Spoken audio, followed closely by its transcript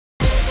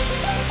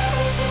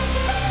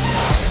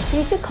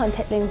Future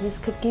contact lenses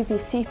could give you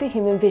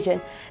superhuman vision.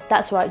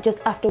 That's right, just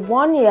after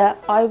 1 year,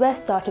 eyewear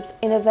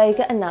startup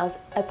Innovega announced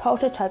a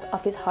prototype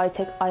of its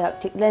high-tech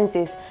iOptik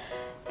lenses.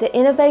 The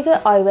Innovega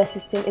eyewear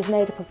system is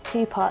made up of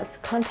two parts,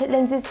 contact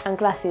lenses and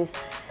glasses.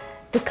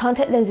 The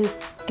contact lenses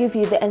give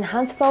you the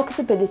enhanced focus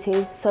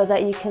ability so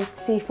that you can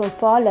see from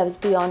far levels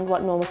beyond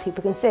what normal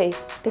people can see.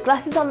 The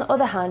glasses, on the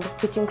other hand,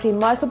 which include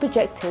micro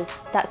projectors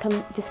that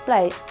can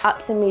display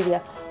apps and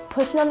media,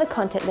 putting on the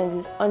contact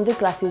lenses under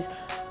glasses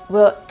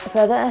will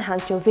further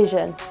enhance your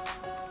vision.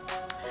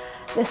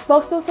 The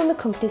spokesman from the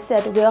company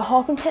said, "We are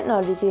hoping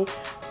technology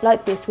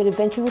like this will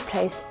eventually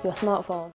replace your smartphone."